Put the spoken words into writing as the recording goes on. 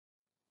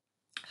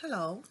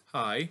Hello,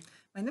 Hi,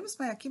 my name is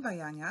Kiba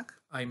Janiak.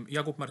 I'm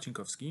Jakub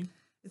Marcinkowski.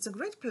 It's a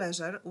great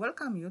pleasure to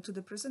welcome you to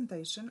the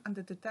presentation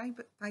under the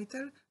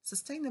title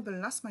Sustainable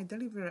Last Mile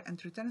Delivery and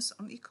Returns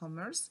on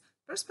E-commerce,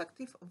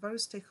 Perspective of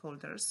Various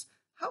Stakeholders.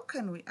 How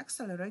can we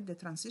accelerate the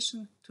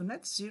transition to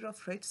net zero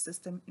freight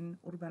system in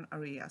urban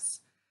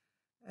areas?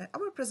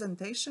 Our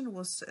presentation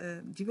was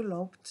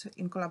developed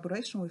in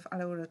collaboration with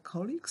our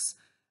colleagues,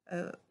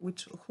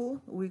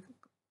 who we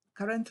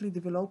currently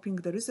developing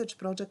the research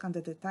project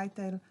under the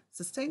title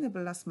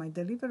Sustainable Last Mile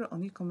Delivery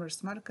on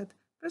E-commerce Market,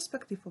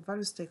 Perspective of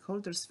Various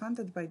Stakeholders,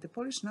 funded by the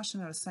Polish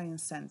National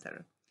Science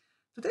Center.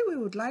 Today we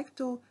would like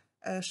to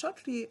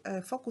shortly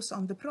focus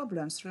on the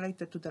problems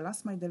related to the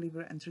last mile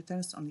delivery and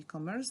returns on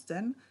e-commerce.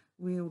 Then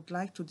we would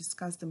like to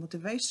discuss the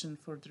motivation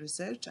for the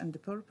research and the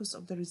purpose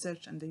of the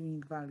research and the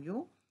unique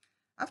value.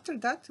 After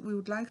that, we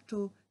would like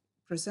to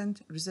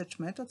present research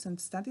methods and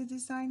study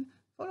design.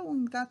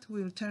 Following that,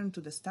 we will turn to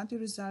the study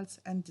results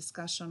and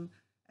discussion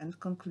and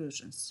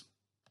conclusions.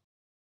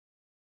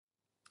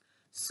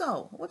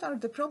 So, what are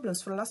the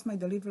problems for last mile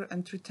delivery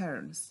and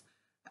returns?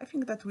 I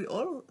think that we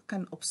all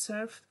can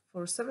observe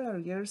for several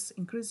years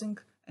increasing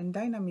and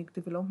dynamic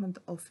development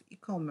of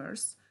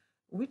e-commerce,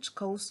 which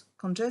cause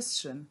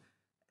congestion.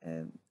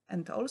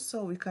 And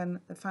also we can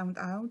find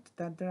out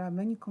that there are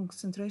many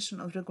concentration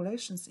of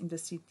regulations in the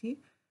city,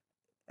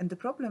 and the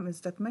problem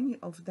is that many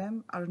of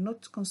them are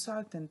not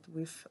consultant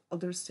with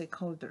other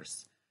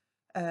stakeholders.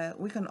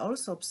 We can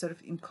also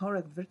observe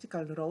incorrect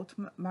vertical road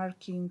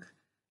marking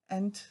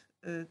and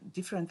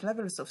different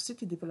levels of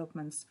city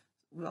developments,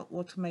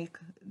 what make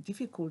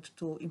difficult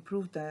to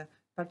improve the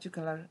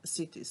particular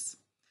cities.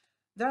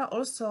 There are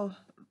also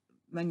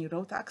many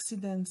road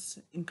accidents,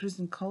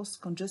 increasing costs,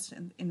 congestion,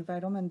 and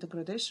environment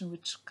degradation,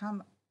 which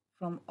come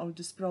from all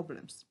these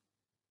problems.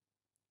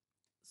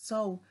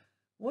 So,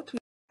 what we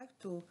like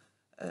to,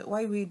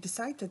 why we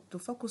decided to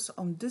focus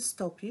on this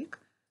topic,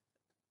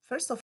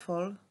 first of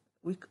all,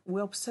 we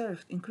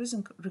observed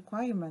increasing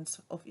requirements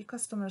of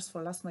e-customers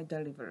for last mile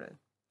delivery.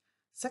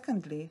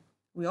 Secondly,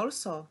 we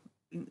also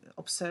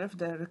observe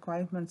the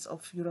requirements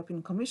of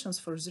European Commissions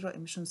for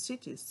zero-emission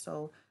cities.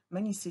 So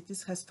many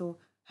cities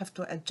have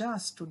to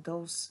adjust to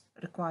those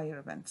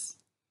requirements.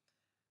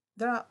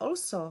 There are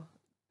also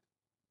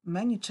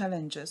many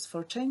challenges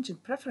for changing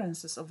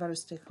preferences of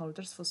various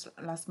stakeholders for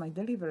last mile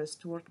deliveries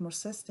toward more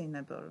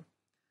sustainable,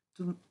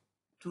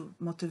 to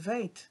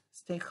motivate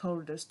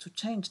stakeholders to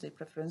change their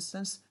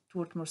preferences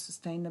toward more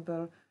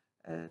sustainable,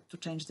 to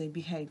change their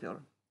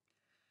behavior.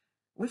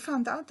 We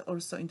found out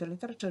also in the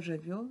literature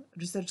review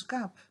research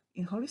gap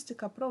in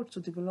holistic approach to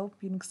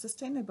developing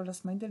sustainable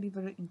last mile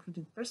delivery,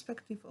 including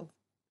perspective of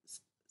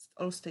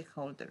all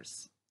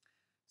stakeholders.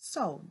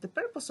 So, the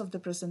purpose of the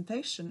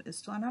presentation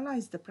is to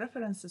analyze the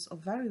preferences of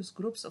various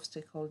groups of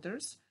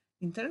stakeholders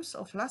in terms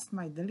of last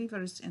mile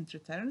deliveries and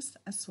returns,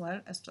 as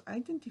well as to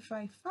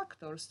identify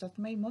factors that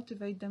may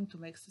motivate them to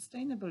make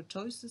sustainable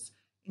choices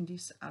in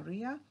this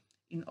area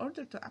in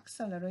order to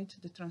accelerate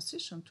the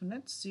transition to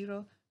net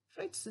zero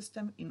freight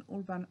system in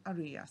urban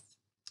areas.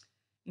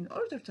 In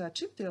order to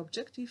achieve the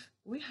objective,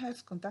 we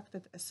have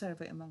conducted a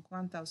survey among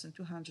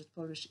 1,200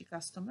 Polish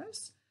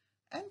e-customers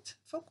and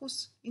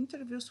focus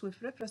interviews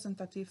with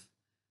representatives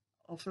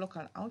of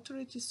local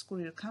authorities,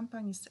 courier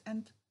companies,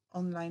 and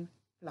online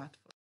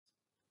platforms.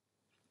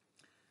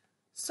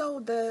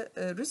 So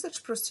the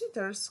research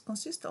procedures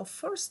consist of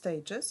 4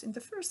 stages. In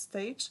the first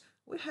stage,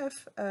 we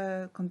have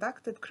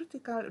conducted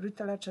critical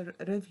literature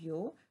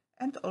review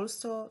and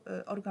also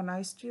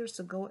organized years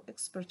ago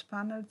expert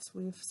panels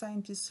with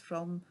scientists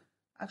from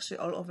actually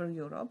all over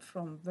Europe,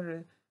 from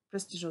very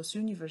prestigious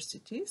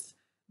universities.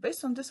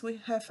 Based on this, we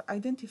have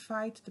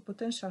identified the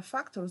potential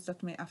factors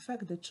that may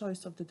affect the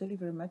choice of the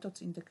delivery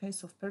methods in the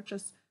case of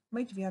purchase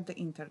made via the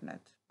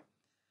internet.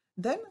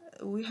 Then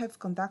we have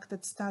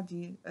conducted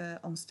study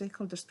on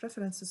stakeholders'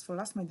 preferences for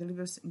last mile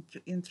deliveries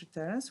and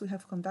returns. We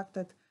have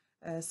conducted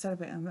a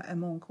survey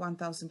among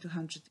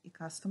 1,200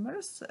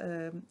 e-customers.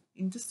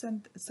 In this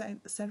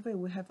survey,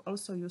 we have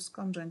also used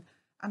conjoint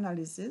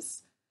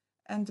analysis,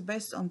 and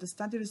based on the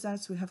study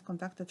results, we have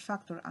conducted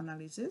factor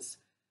analysis.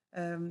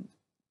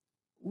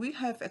 We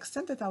have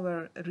extended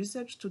our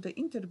research to the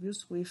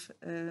interviews with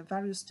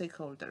various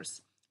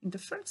stakeholders. In the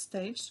first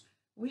stage,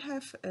 we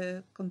have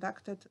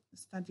conducted a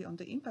study on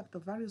the impact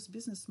of various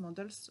business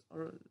models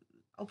or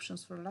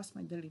options for last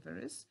mile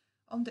deliveries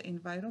on the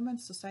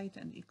environment, society,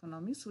 and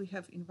economics. We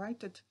have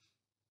invited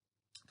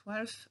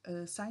 12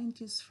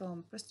 scientists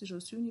from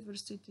prestigious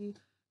university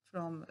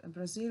from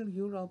Brazil,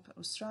 Europe,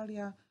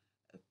 Australia,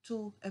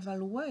 to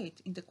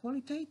evaluate in the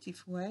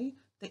qualitative way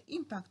the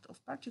impact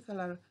of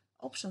particular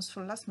options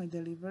for last mile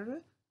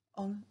delivery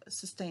on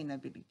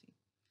sustainability.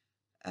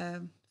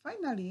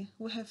 Finally,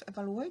 we have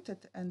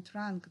evaluated and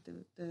ranked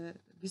the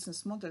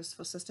business models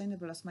for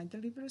sustainable last mile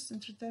deliveries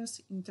and returns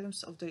in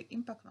terms of their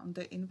impact on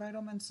the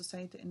environment,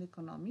 society, and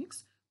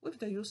economics with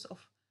the use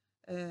of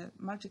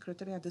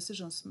multi-criteria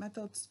decisions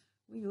methods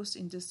we use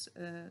in this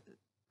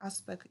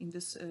aspect in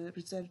this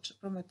research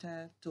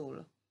Prometheus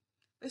tool.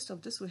 Based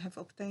on this, we have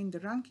obtained the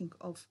ranking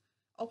of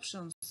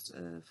options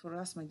for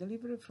last mile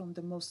delivery from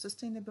the most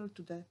sustainable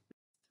to the.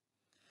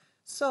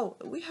 So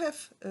we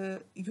have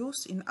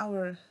used in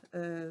our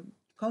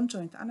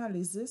conjoint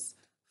analysis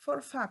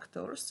 4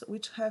 factors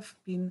which have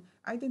been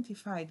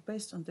identified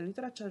based on the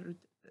literature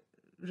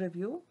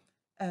review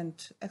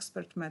and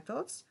expert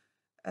methods.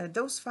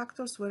 Those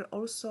factors were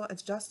also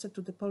adjusted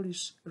to the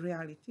Polish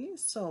reality.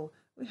 So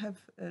we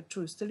have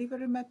choose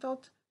delivery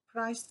method,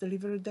 price,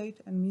 delivery date,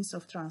 and means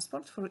of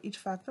transport. For each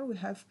factor, we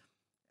have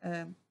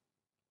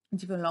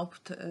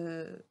developed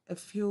a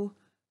few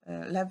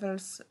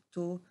levels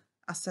to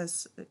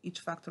assess each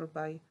factor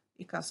by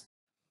e-customer.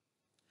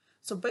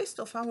 So based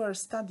off our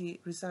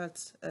study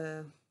results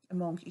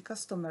among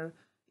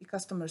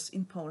e-customers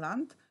in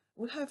Poland,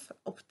 we have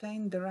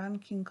obtained the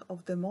ranking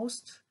of the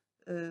most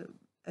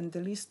and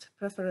the least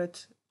preferred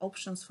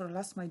options for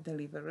last mile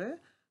delivery.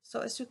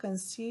 So as you can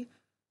see,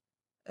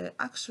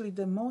 actually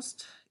the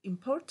most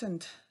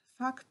important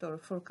factor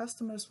for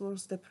customers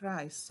was the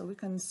price. So we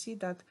can see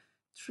that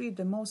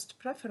the most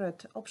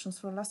preferred options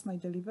for last mile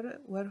delivery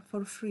were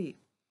for free.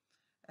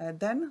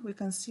 Then we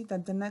can see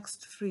that the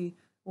next 3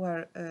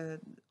 were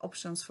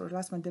options for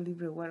last mile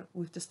delivery were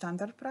with the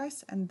standard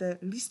price, and the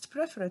least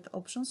preferred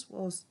options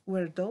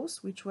were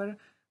those which were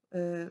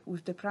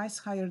with the price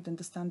higher than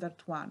the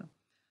standard one.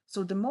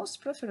 So the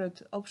most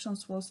preferred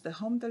options was the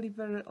home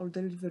delivery or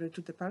delivery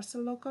to the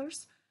parcel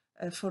lockers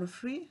for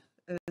free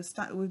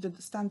with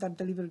the standard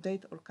delivery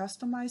date or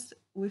customized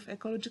with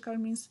ecological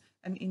means,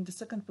 and in the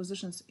second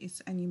position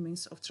is any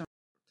means of transport.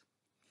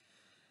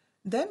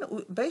 Then,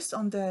 based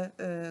on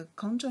the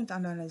conjoint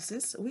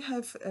analysis, we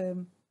have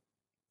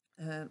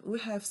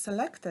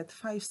selected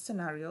 5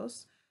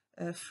 scenarios.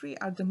 3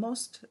 are the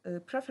most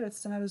preferred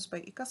scenarios by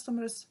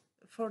e-customers.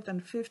 4th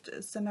and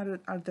 5th scenario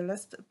are the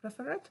least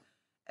preferred,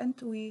 and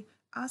we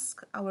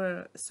ask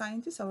our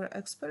scientists, our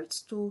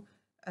experts, to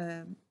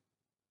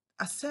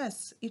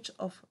assess each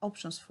of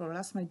options for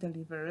last mile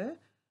delivery,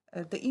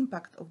 the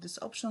impact of these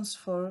options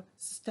for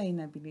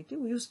sustainability.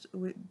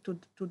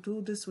 To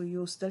do this, we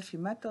use Delphi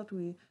method.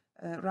 We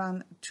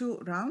ran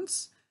 2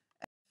 rounds,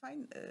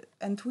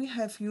 and we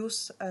have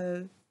used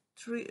 3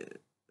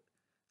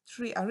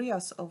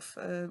 areas of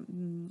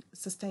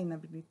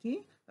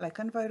sustainability, like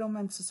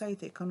environment,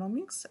 society,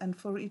 economics, and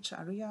for each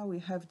area we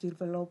have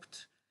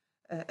developed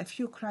a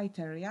few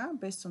criteria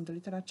based on the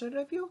literature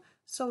review.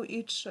 So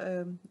each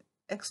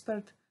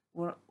expert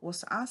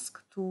was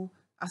asked to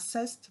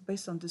assess,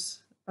 based on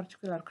this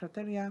particular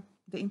criteria,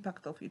 the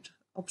impact of each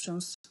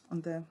options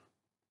on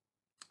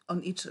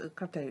each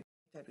criterion.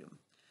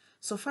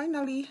 So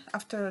finally,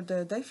 after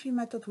the Delphi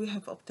method, we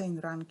have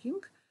obtained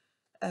ranking.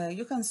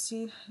 You can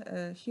see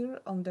here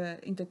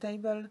in the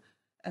table,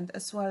 and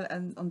as well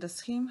and on the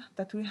scheme,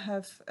 that we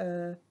have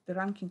the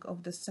ranking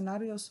of the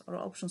scenarios or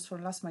options for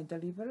last mile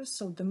delivery.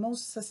 So the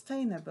most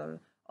sustainable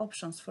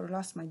options for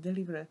last mile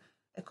delivery,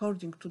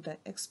 according to the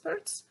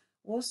experts,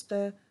 was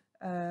the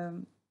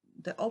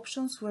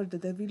options where the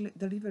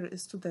delivery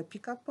is to the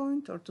pickup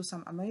point or to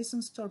some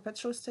Amazon store,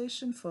 petrol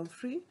station for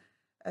free.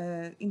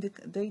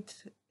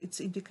 It's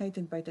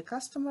indicated by the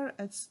customer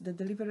as the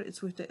delivery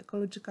is with the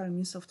ecological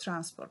means of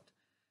transport.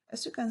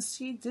 As you can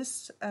see,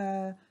 this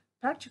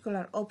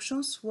particular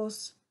options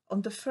was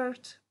on the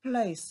 3rd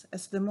place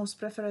as the most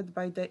preferred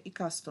by the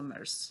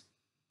e-customers.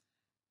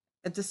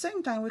 At the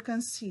same time, we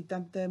can see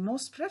that the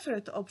most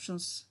preferred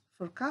options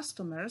for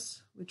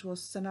customers, which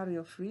was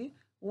scenario 3,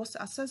 was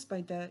assessed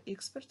by the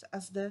experts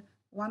as the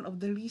one of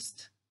the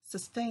least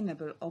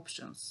sustainable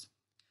options.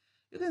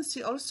 You can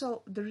see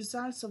also the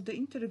results of the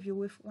interview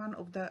with one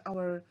of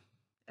our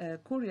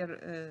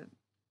courier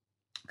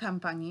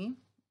company.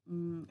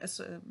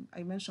 As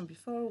I mentioned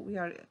before, we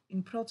are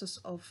in process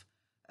of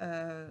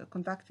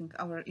conducting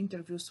our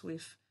interviews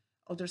with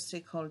other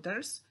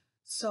stakeholders.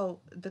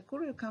 So the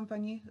courier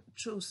company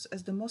chose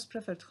as the most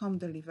preferred home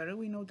delivery.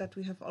 We know that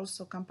we have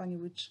also a company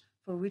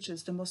for which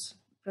is the most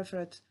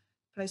preferred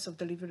place of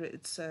delivery,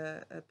 it's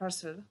a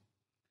parcel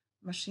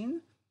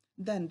machine.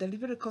 Then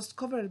delivery cost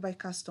covered by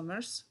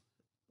customers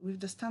with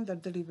the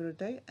standard delivery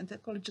day and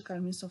ecological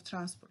means of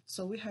transport.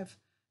 So we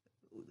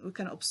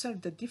can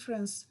observe the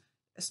difference,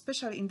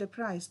 especially in the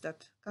price,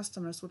 that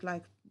customers would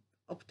like to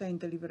obtain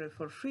delivery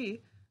for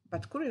free,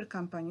 but courier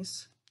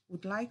companies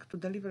would like to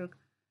deliver,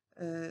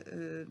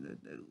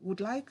 would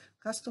like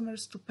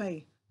customers to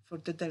pay for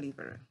the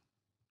delivery.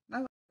 Now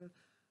I will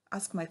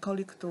ask my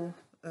colleague to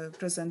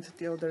present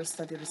the other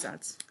study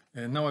results.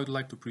 Now I would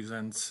like to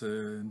present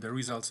the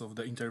results of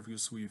the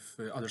interviews with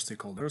other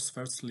stakeholders.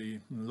 Firstly,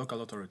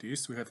 local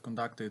authorities. We have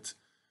conducted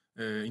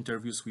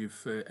interviews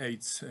with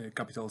 8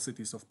 capital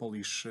cities of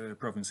Polish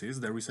provinces.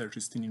 The research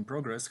is still in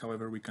progress,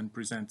 however, we can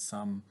present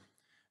some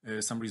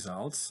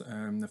results.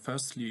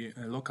 Firstly,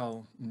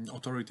 local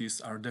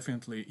authorities are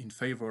definitely in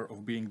favor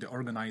of being the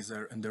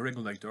organizer and the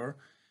regulator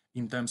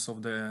in terms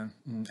of the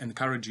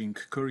encouraging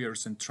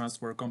couriers and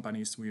transport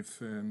companies with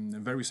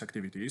various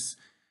activities,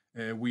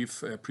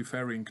 with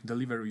preferring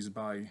deliveries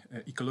by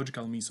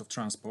ecological means of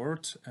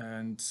transport,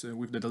 and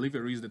with the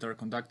deliveries that are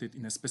conducted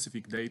in a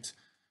specific date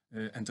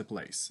enter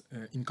place.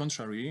 In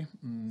contrary,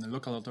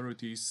 local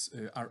authorities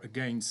are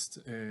against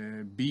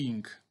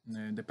being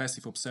the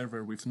passive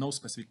observer with no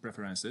specific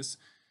preferences,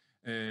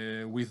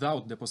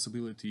 without the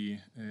possibility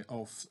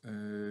of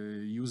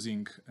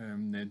using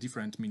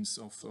different means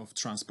of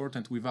transport,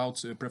 and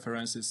without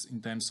preferences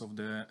in terms of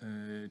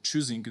the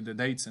choosing the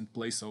dates and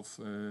place of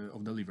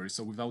delivery,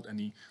 so without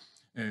any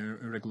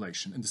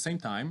regulation. At the same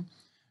time,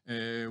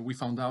 we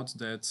found out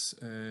that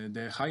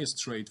the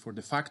highest rate for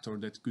the factor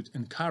that could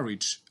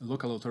encourage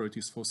local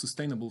authorities for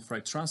sustainable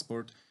freight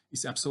transport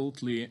is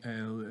absolutely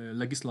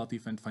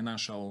legislative and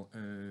financial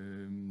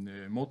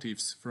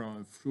motives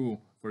through,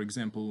 for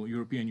example,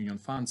 European Union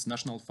funds,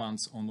 national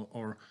funds,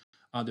 or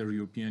other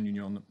European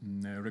Union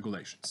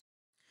regulations.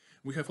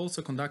 We have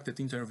also conducted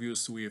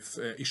interviews with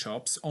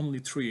e-shops, only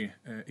 3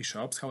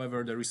 e-shops,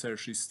 however the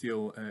research is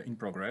still in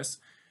progress.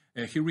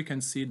 Here we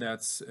can see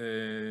that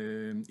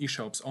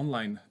e-shops,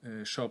 online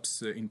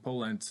shops in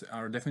Poland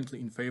are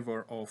definitely in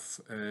favor of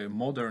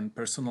modern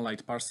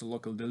personalized parcel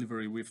local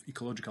delivery with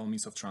ecological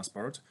means of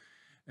transport,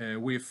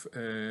 with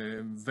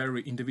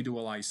very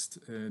individualized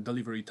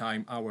delivery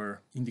time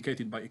hour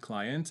indicated by a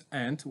client,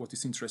 and what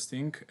is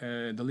interesting,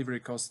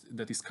 delivery cost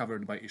that is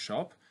covered by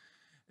e-shop.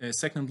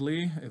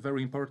 Secondly,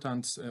 very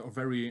important or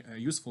very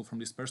useful from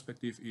this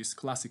perspective is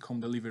classic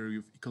home delivery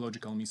with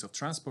ecological means of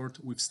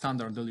transport with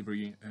standard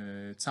delivery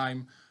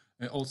time,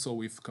 also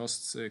with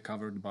costs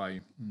covered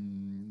by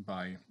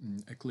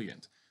a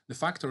client. The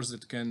factors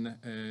that can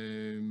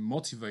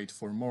motivate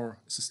for more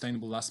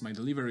sustainable last mile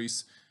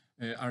deliveries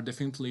are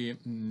definitely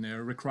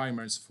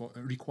requirements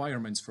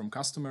from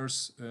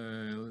customers,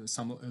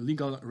 some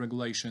legal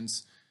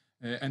regulations,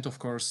 and of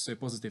course a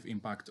positive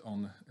impact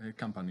on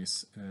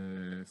companies'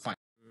 finances.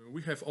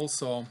 We have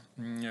also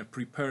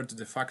prepared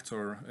the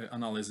factor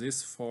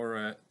analysis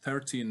for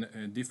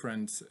 13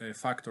 different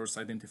factors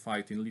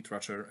identified in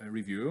literature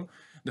review.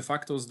 The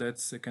factors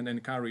that can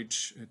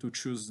encourage to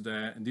choose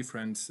the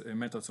different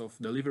methods of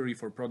delivery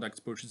for products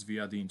purchased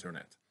via the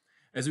internet.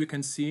 As we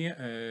can see,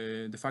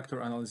 the factor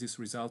analysis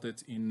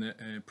resulted in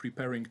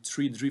preparing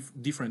 3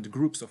 different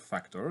groups of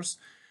factors.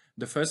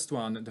 The first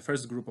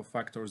group of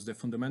factors, the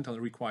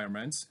fundamental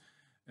requirements,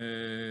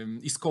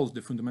 is called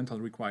the fundamental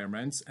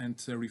requirements and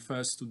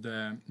refers to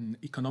the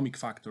economic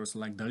factors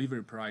like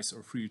delivery price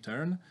or free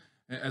return,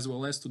 as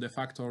well as to the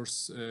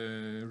factors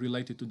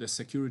related to the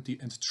security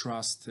and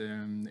trust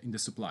in the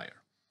supplier.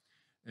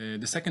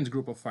 The second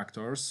group of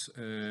factors,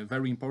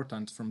 very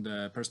important from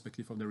the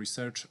perspective of the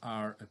research,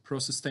 are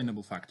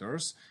pro-sustainable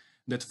factors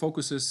that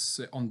focuses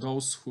on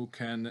those who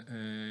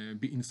can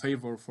be in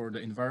favor for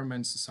the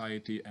environment,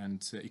 society,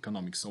 and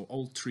economics. So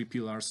all 3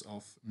 pillars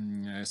of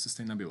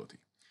sustainability.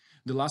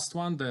 The last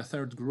one, the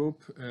third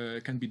group,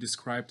 can be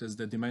described as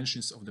the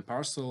dimensions of the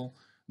parcel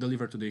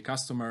delivered to the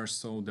customer,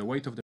 so the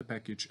weight of the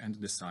package and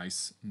the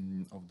size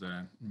of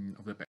the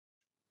package.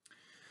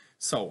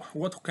 So,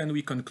 what can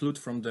we conclude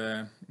from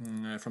the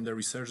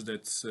research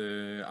that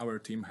our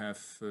team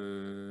have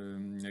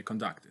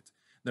conducted?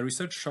 The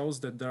research shows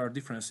that there are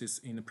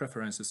differences in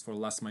preferences for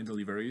last mile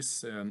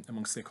deliveries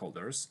among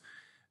stakeholders.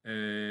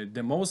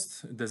 The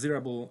most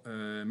desirable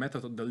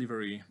method of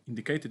delivery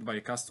indicated by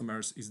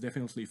customers is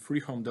definitely free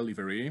home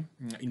delivery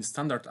in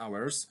standard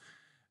hours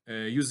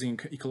using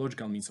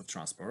ecological means of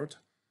transport.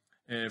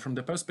 From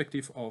the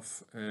perspective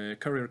of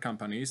courier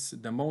companies,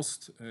 the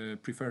most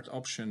preferred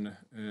option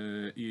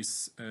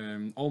is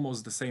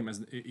almost the same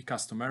as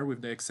e-customer,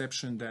 with the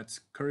exception that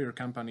courier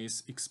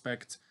companies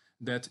expect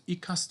that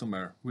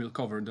e-customer will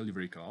cover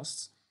delivery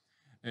costs.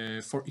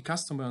 For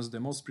e-customers, the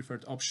most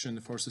preferred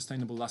option for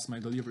sustainable last mile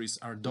deliveries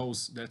are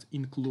those that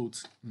include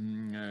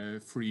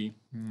free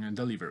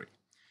delivery.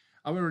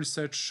 Our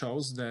research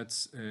shows that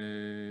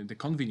the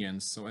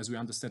convenience, so as we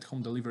understand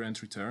home delivery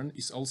and return,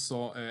 is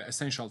also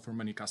essential for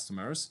many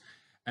customers,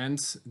 and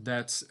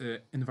that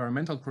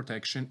environmental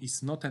protection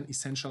is not an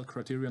essential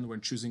criterion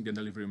when choosing the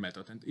delivery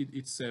method. And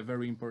it's a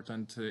very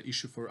important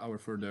issue for our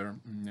further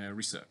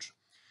research.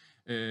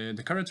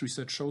 The current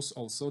research shows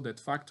also that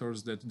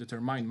factors that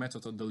determine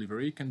method of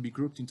delivery can be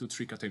grouped into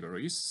 3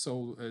 categories.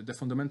 So the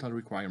fundamental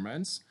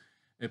requirements,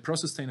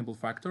 pro-sustainable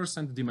factors,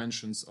 and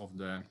dimensions of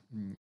the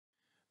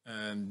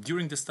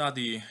during the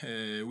study,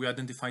 we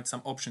identified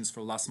some options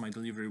for last mile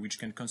delivery which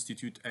can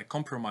constitute a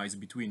compromise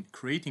between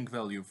creating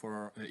value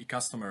for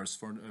e-customers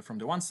from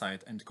the one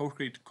side and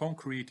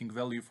co-creating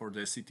value for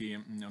the city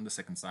on the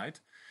second side.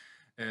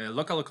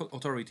 Local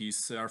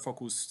authorities are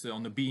focused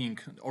on being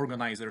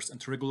organizers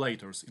and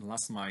regulators in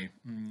last mile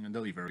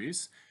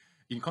deliveries.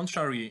 In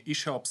contrary,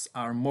 e-shops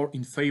are more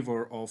in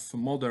favor of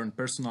modern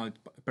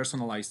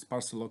personalized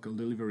parcel local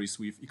deliveries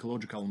with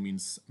ecological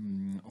means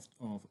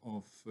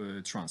of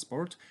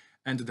transport.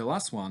 And the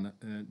last one,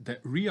 the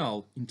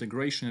real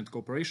integration and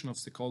cooperation of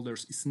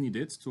stakeholders is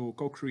needed to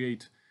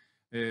co-create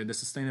the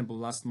sustainable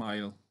last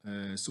mile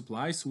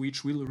supplies,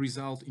 which will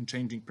result in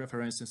changing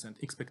preferences and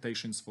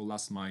expectations for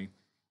last mile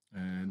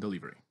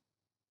delivery.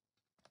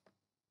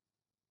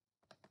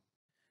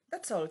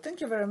 That's all. Thank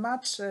you very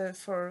much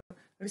for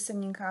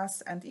listening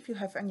us, and if you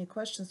have any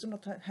questions, do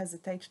not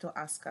hesitate to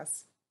ask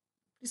us.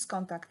 please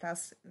contact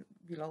us.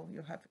 Below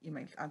you have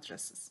email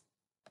addresses.